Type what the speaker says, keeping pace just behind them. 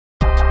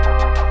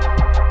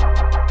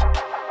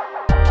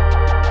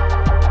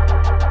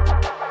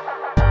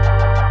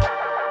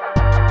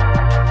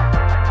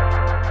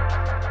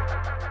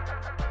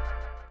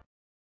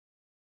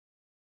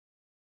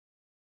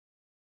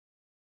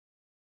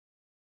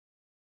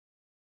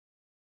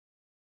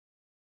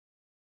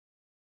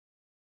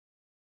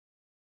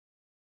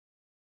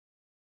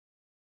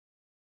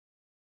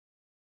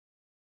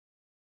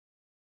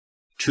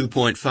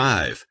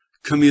2.5.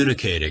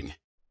 Communicating.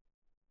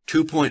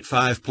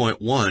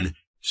 2.5.1.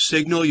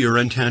 Signal your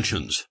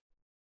intentions.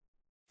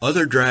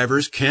 Other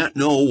drivers can't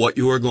know what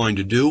you are going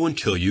to do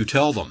until you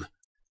tell them.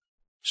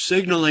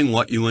 Signaling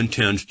what you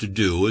intend to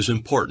do is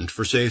important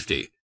for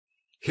safety.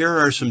 Here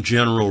are some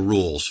general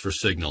rules for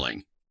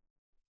signaling.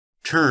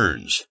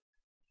 Turns.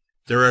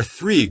 There are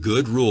 3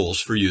 good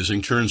rules for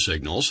using turn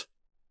signals.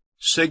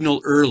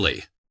 Signal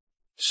early.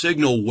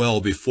 Signal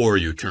well before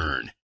you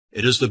turn.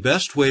 It is the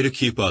best way to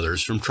keep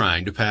others from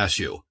trying to pass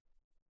you.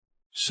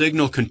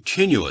 Signal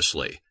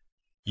continuously.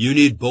 You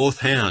need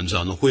both hands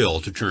on the wheel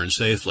to turn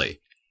safely.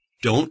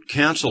 Don't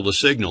cancel the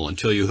signal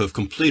until you have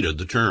completed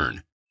the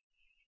turn.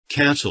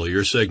 Cancel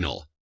your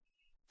signal.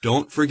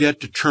 Don't forget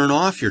to turn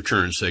off your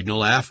turn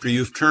signal after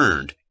you've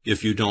turned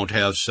if you don't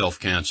have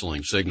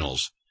self-canceling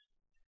signals.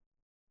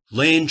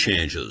 Lane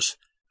changes.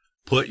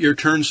 Put your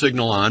turn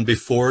signal on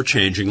before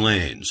changing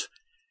lanes.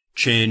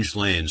 Change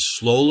lanes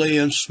slowly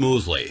and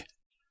smoothly.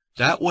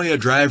 That way a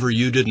driver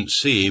you didn't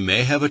see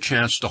may have a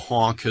chance to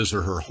honk his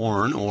or her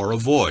horn or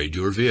avoid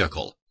your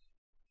vehicle.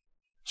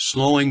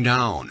 Slowing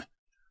down.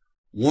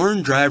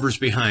 Warn drivers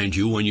behind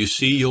you when you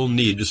see you'll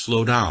need to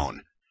slow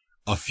down.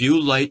 A few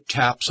light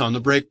taps on the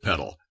brake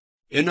pedal,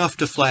 enough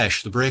to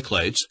flash the brake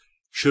lights,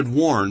 should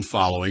warn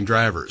following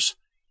drivers.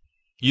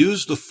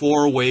 Use the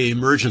 4-way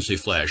emergency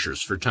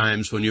flashers for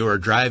times when you are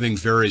driving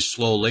very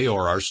slowly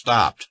or are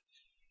stopped.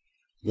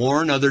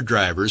 Warn other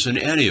drivers in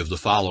any of the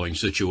following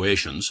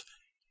situations.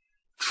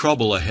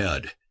 Trouble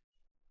ahead.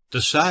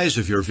 The size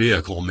of your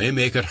vehicle may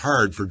make it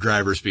hard for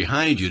drivers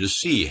behind you to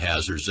see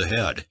hazards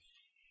ahead.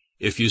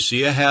 If you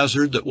see a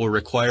hazard that will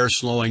require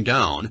slowing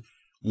down,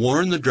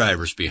 warn the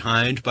drivers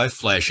behind by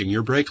flashing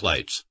your brake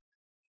lights.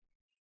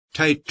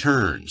 Tight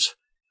turns.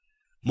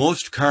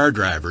 Most car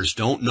drivers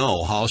don't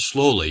know how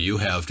slowly you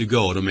have to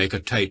go to make a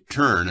tight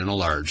turn in a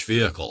large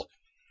vehicle.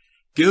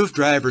 Give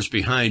drivers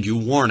behind you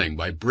warning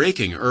by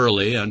braking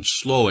early and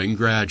slowing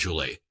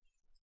gradually.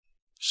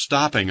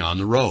 Stopping on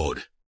the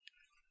road.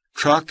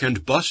 Truck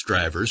and bus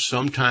drivers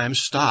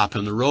sometimes stop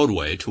in the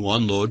roadway to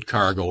unload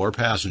cargo or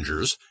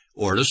passengers,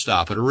 or to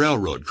stop at a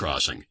railroad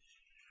crossing.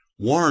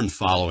 Warn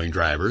following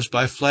drivers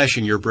by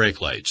flashing your brake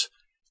lights.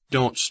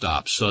 Don't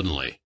stop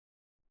suddenly.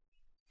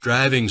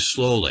 Driving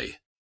slowly.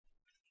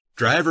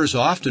 Drivers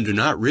often do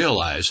not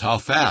realize how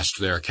fast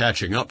they are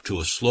catching up to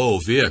a slow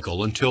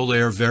vehicle until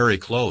they are very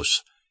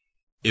close.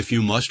 If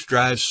you must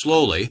drive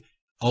slowly,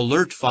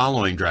 alert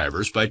following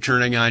drivers by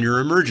turning on your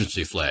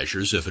emergency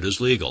flashers if it is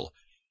legal.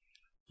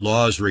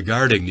 Laws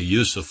regarding the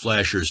use of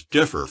flashers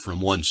differ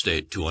from one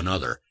state to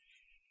another.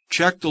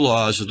 Check the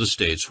laws of the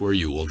states where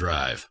you will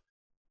drive.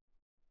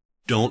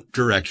 Don't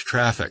direct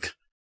traffic.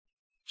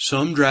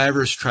 Some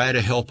drivers try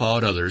to help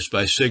out others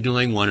by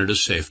signaling when it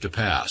is safe to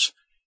pass.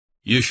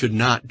 You should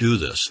not do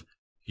this.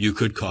 You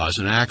could cause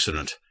an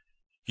accident.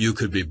 You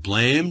could be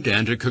blamed,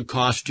 and it could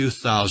cost you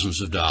thousands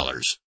of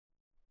dollars.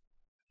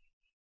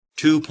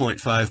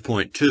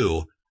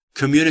 2.5.2.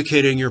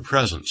 Communicating your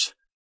presence.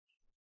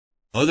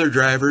 Other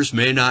drivers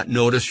may not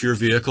notice your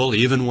vehicle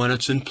even when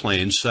it's in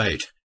plain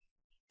sight.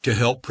 To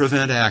help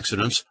prevent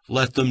accidents,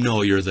 let them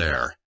know you're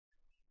there.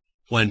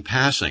 When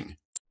passing.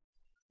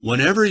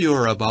 Whenever you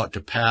are about to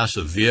pass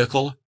a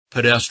vehicle,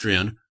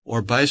 pedestrian,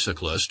 or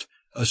bicyclist,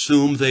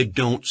 assume they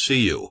don't see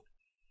you.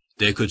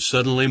 They could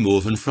suddenly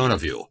move in front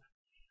of you.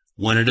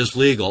 When it is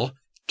legal,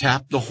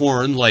 tap the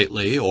horn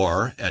lightly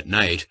or, at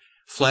night,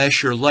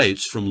 flash your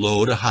lights from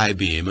low to high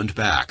beam and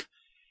back.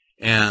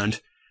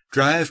 And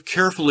drive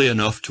carefully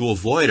enough to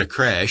avoid a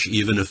crash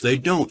even if they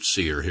don't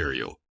see or hear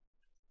you.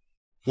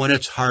 When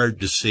it's hard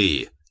to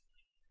see.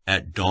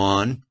 At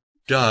dawn,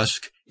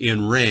 dusk,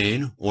 in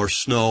rain, or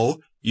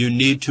snow, you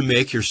need to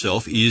make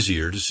yourself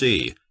easier to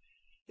see.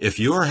 If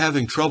you are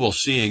having trouble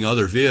seeing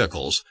other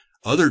vehicles,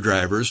 other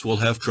drivers will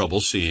have trouble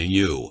seeing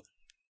you.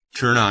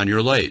 Turn on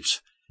your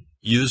lights.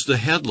 Use the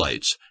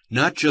headlights,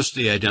 not just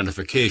the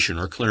identification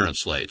or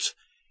clearance lights.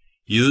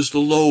 Use the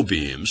low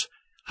beams.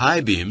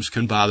 High beams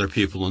can bother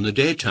people in the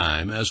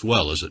daytime as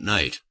well as at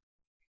night.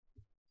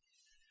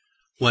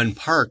 When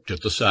parked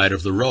at the side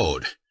of the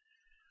road.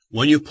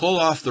 When you pull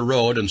off the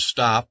road and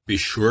stop, be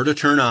sure to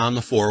turn on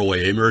the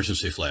 4-way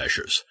emergency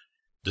flashers.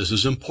 This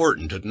is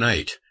important at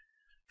night.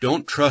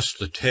 Don't trust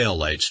the tail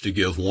lights to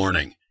give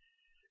warning.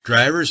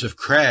 Drivers have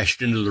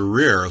crashed into the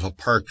rear of a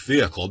parked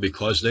vehicle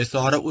because they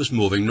thought it was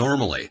moving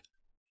normally.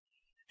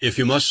 If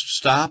you must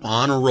stop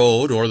on a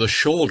road or the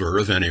shoulder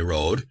of any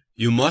road,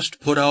 you must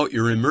put out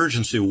your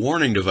emergency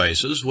warning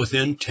devices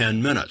within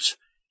 10 minutes.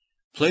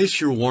 Place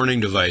your warning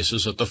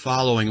devices at the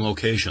following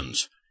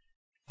locations.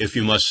 If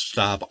you must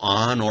stop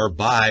on or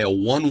by a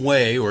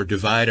one-way or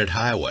divided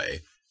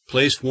highway,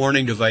 place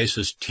warning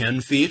devices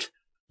 10 feet,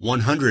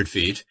 100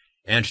 feet,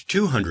 and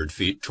 200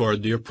 feet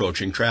toward the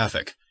approaching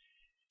traffic.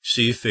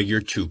 See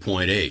Figure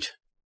 2.8.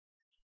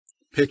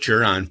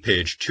 Picture on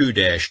page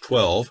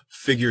 2-12,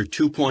 Figure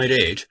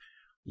 2.8,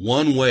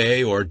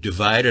 one-way or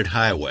divided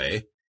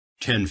highway,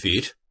 10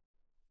 feet,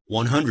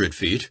 100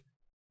 feet,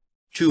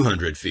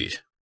 200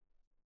 feet.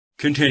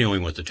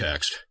 Continuing with the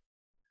text.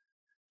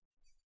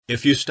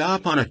 If you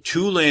stop on a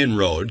two-lane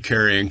road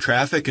carrying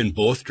traffic in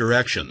both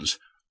directions,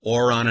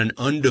 or on an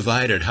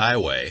undivided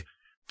highway,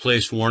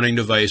 place warning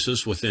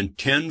devices within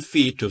 10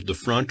 feet of the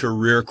front or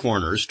rear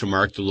corners to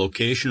mark the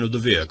location of the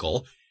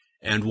vehicle,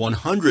 and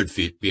 100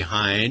 feet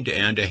behind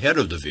and ahead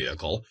of the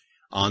vehicle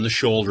on the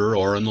shoulder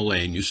or in the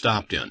lane you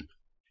stopped in.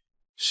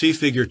 See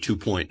Figure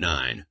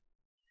 2.9.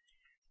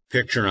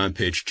 Picture on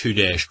page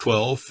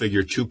 2-12,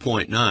 Figure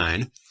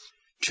 2.9,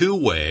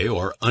 two-way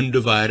or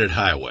undivided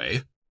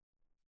highway,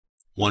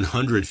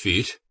 100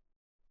 feet,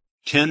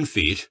 10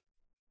 feet,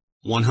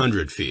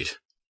 100 feet.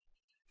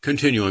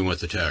 Continuing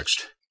with the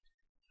text.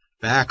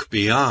 Back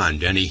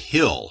beyond any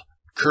hill,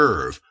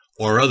 curve,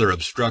 or other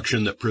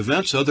obstruction that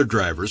prevents other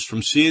drivers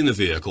from seeing the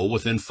vehicle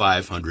within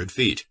 500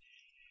 feet.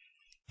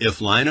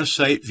 If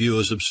line-of-sight view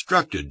is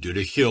obstructed due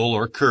to hill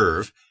or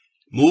curve,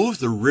 move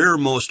the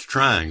rearmost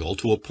triangle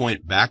to a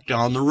point back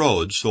down the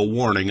road so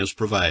warning is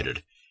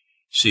provided.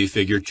 See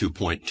Figure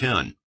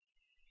 2.10.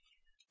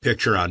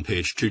 Picture on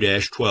page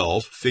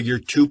 2-12, Figure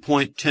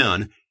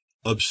 2.10,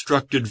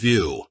 obstructed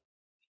view.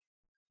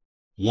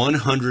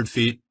 100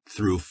 feet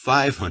through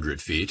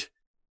 500 feet,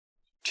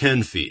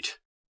 10 feet.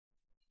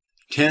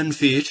 10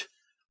 feet,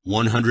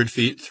 100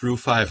 feet through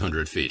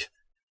 500 feet.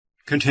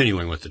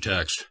 Continuing with the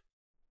text.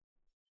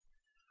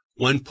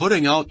 When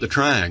putting out the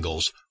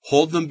triangles,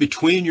 hold them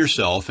between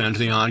yourself and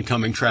the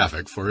oncoming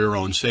traffic for your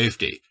own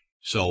safety,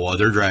 so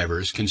other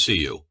drivers can see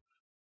you.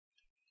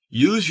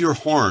 Use your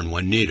horn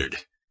when needed.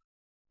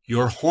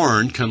 Your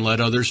horn can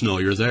let others know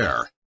you're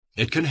there.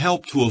 It can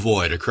help to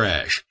avoid a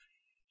crash.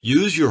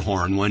 Use your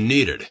horn when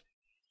needed.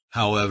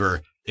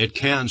 However, it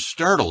can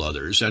startle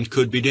others and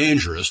could be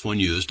dangerous when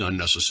used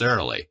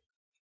unnecessarily.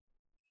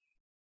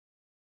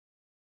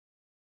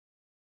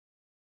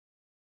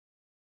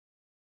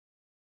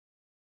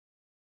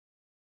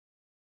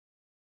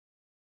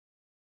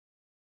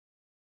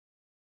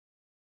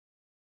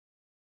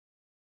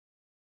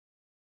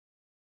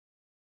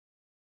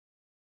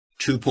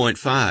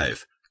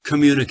 (2.5)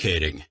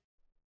 Communicating.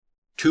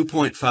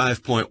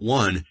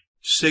 2.5.1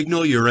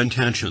 Signal your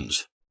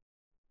intentions.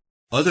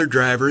 Other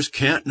drivers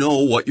can't know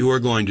what you are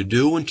going to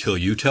do until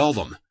you tell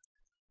them.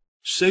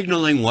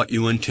 Signaling what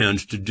you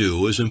intend to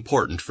do is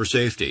important for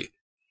safety.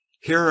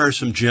 Here are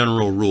some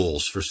general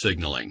rules for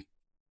signaling.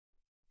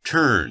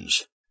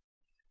 Turns.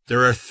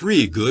 There are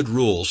 3 good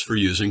rules for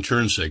using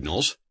turn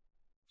signals.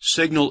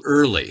 Signal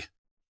early.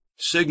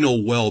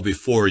 Signal well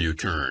before you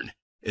turn.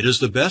 It is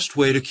the best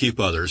way to keep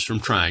others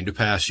from trying to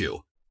pass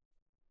you.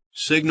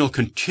 Signal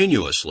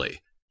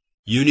continuously.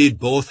 You need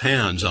both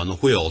hands on the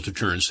wheel to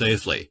turn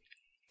safely.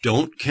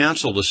 Don't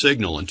cancel the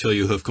signal until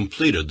you have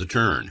completed the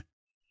turn.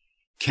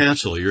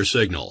 Cancel your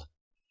signal.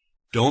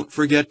 Don't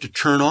forget to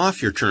turn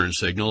off your turn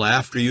signal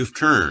after you've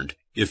turned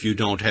if you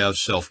don't have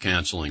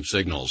self-canceling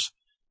signals.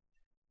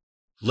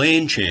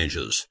 Lane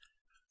changes.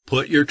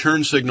 Put your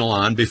turn signal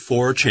on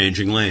before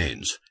changing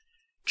lanes.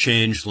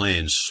 Change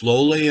lanes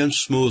slowly and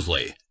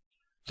smoothly.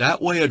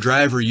 That way a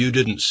driver you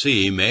didn't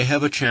see may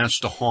have a chance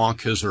to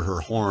honk his or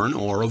her horn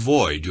or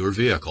avoid your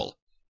vehicle.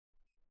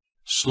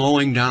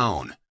 Slowing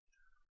down.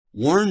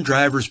 Warn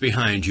drivers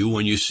behind you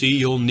when you see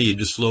you'll need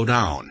to slow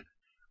down.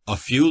 A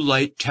few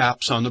light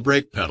taps on the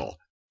brake pedal,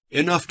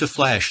 enough to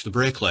flash the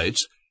brake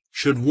lights,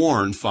 should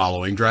warn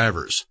following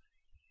drivers.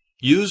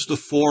 Use the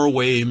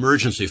 4-way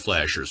emergency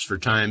flashers for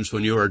times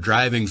when you are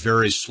driving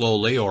very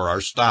slowly or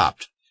are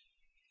stopped.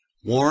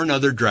 Warn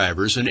other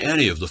drivers in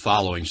any of the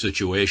following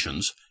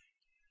situations.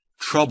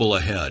 Trouble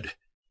ahead.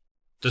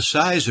 The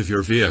size of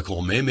your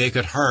vehicle may make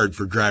it hard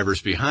for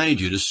drivers behind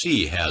you to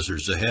see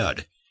hazards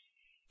ahead.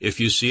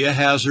 If you see a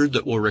hazard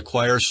that will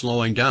require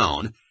slowing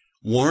down,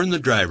 warn the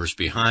drivers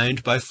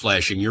behind by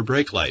flashing your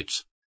brake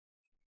lights.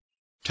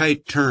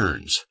 Tight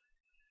turns.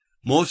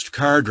 Most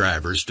car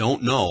drivers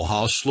don't know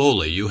how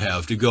slowly you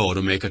have to go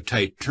to make a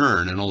tight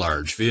turn in a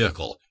large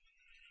vehicle.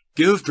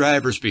 Give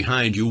drivers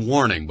behind you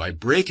warning by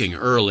braking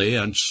early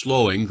and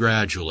slowing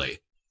gradually.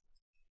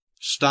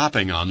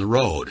 Stopping on the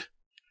road.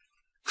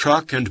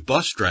 Truck and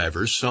bus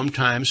drivers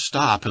sometimes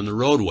stop in the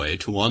roadway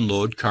to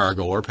unload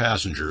cargo or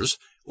passengers,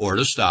 or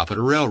to stop at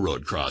a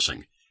railroad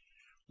crossing.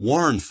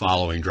 Warn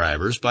following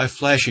drivers by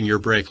flashing your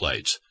brake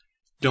lights.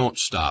 Don't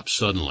stop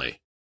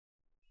suddenly.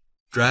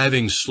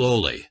 Driving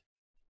slowly.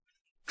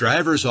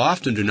 Drivers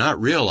often do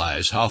not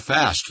realize how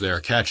fast they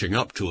are catching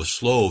up to a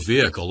slow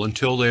vehicle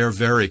until they are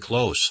very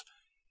close.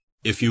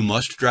 If you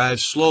must drive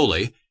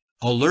slowly,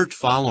 alert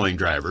following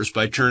drivers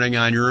by turning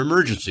on your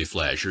emergency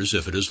flashers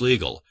if it is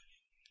legal.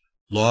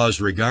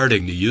 Laws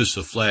regarding the use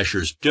of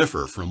flashers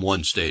differ from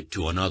one state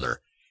to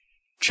another.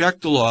 Check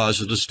the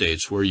laws of the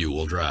states where you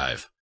will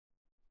drive.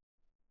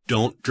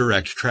 Don't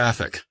direct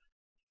traffic.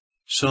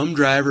 Some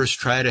drivers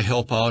try to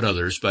help out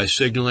others by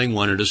signaling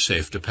when it is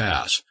safe to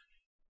pass.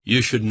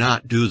 You should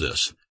not do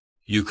this.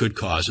 You could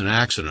cause an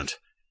accident.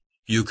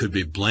 You could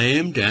be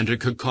blamed, and it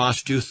could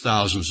cost you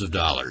thousands of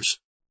dollars.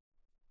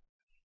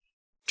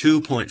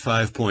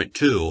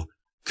 2.5.2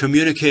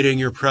 Communicating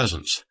your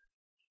presence.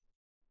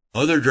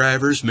 Other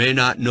drivers may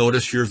not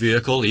notice your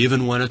vehicle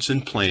even when it's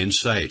in plain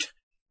sight.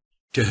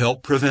 To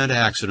help prevent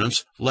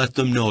accidents, let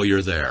them know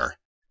you're there.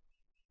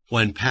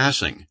 When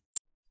passing,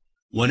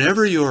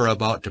 whenever you are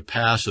about to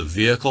pass a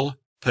vehicle,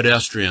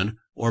 pedestrian,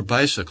 or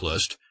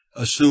bicyclist,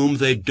 assume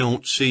they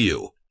don't see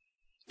you.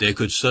 They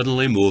could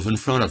suddenly move in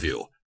front of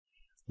you.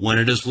 When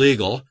it is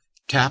legal,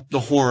 tap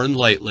the horn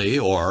lightly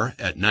or,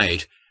 at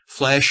night,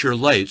 flash your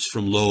lights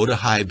from low to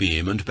high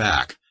beam and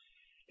back.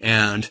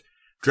 And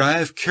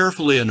drive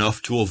carefully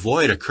enough to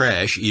avoid a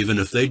crash even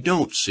if they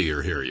don't see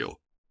or hear you.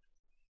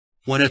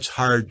 When it's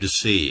hard to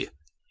see,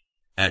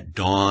 at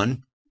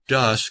dawn,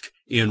 dusk,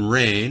 in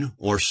rain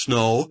or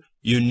snow,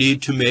 you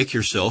need to make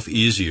yourself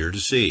easier to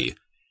see.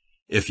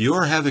 If you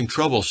are having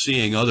trouble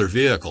seeing other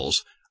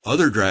vehicles,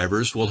 other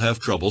drivers will have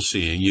trouble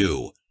seeing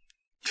you.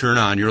 Turn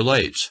on your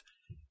lights.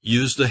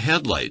 Use the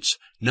headlights,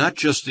 not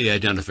just the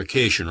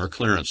identification or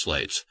clearance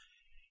lights.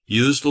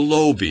 Use the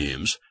low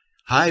beams.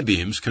 High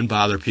beams can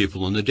bother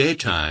people in the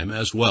daytime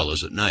as well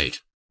as at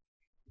night.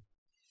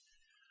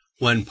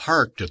 When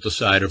parked at the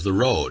side of the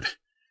road.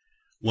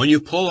 When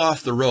you pull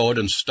off the road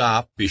and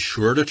stop, be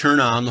sure to turn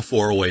on the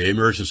four-way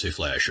emergency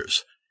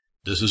flashers.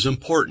 This is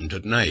important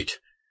at night.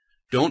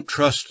 Don't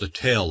trust the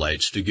tail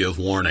lights to give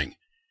warning.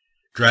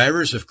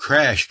 Drivers have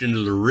crashed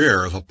into the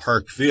rear of a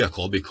parked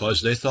vehicle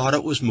because they thought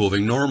it was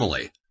moving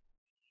normally.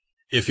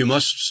 If you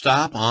must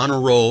stop on a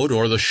road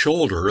or the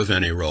shoulder of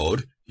any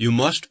road, you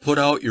must put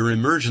out your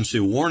emergency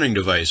warning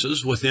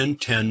devices within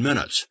 10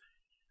 minutes.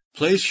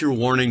 Place your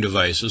warning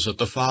devices at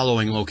the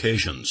following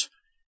locations.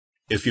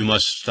 If you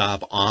must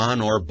stop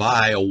on or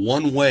by a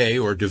one-way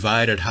or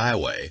divided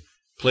highway,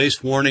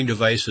 place warning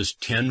devices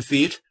 10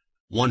 feet,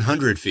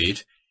 100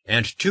 feet,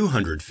 and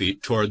 200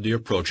 feet toward the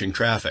approaching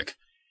traffic.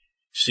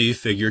 See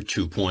Figure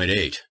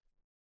 2.8.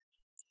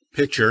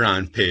 Picture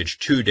on page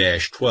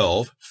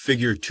 2-12,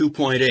 Figure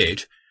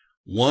 2.8,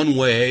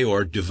 one-way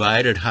or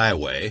divided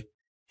highway,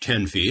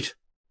 10 feet,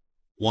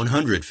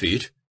 100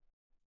 feet,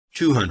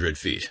 200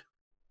 feet.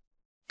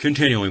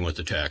 Continuing with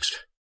the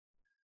text.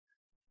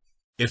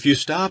 If you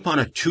stop on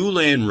a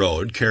two-lane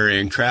road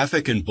carrying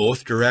traffic in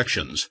both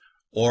directions,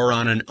 or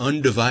on an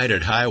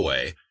undivided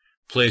highway,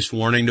 place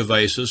warning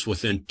devices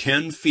within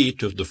 10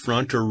 feet of the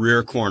front or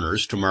rear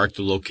corners to mark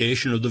the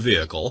location of the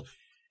vehicle,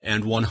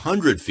 and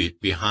 100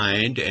 feet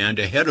behind and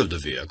ahead of the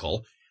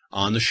vehicle,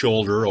 on the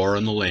shoulder or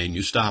in the lane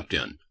you stopped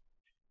in.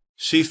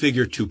 See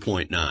Figure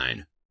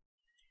 2.9.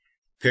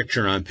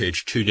 Picture on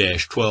page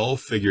 2-12,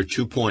 Figure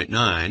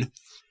 2.9,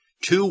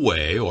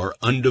 two-way or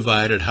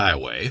undivided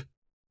highway,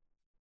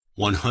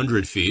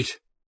 100 feet,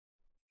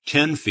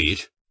 10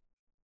 feet,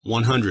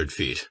 100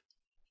 feet.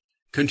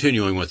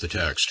 Continuing with the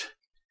text.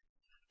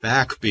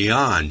 Back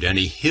beyond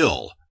any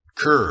hill,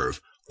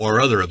 curve, or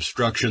other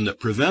obstruction that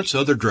prevents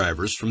other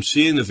drivers from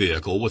seeing the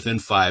vehicle within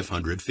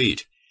 500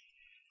 feet.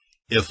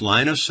 If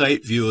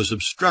line-of-sight view is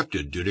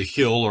obstructed due to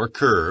hill or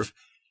curve,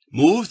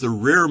 move the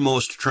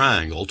rearmost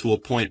triangle to a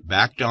point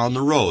back down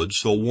the road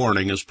so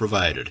warning is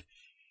provided.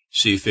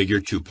 See Figure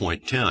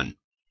 2.10.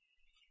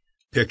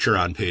 Picture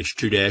on page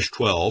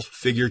 2-12,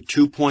 Figure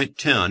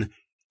 2.10,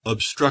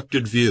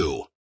 obstructed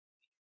view.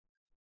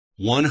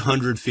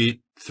 100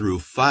 feet through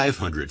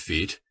 500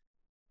 feet,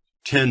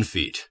 10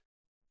 feet.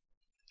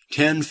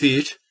 10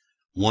 feet,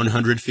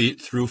 100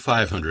 feet through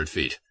 500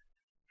 feet.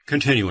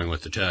 Continuing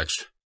with the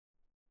text.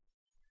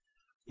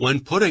 When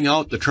putting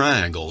out the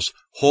triangles,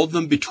 hold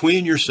them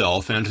between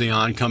yourself and the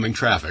oncoming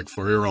traffic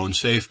for your own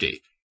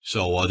safety,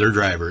 so other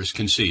drivers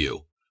can see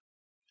you.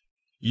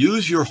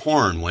 Use your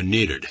horn when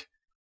needed.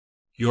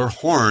 Your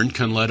horn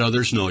can let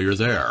others know you're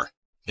there.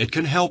 It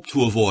can help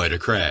to avoid a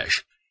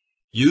crash.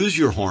 Use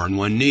your horn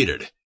when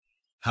needed.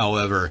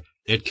 However,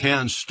 it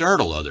can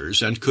startle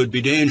others and could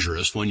be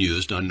dangerous when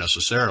used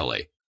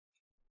unnecessarily.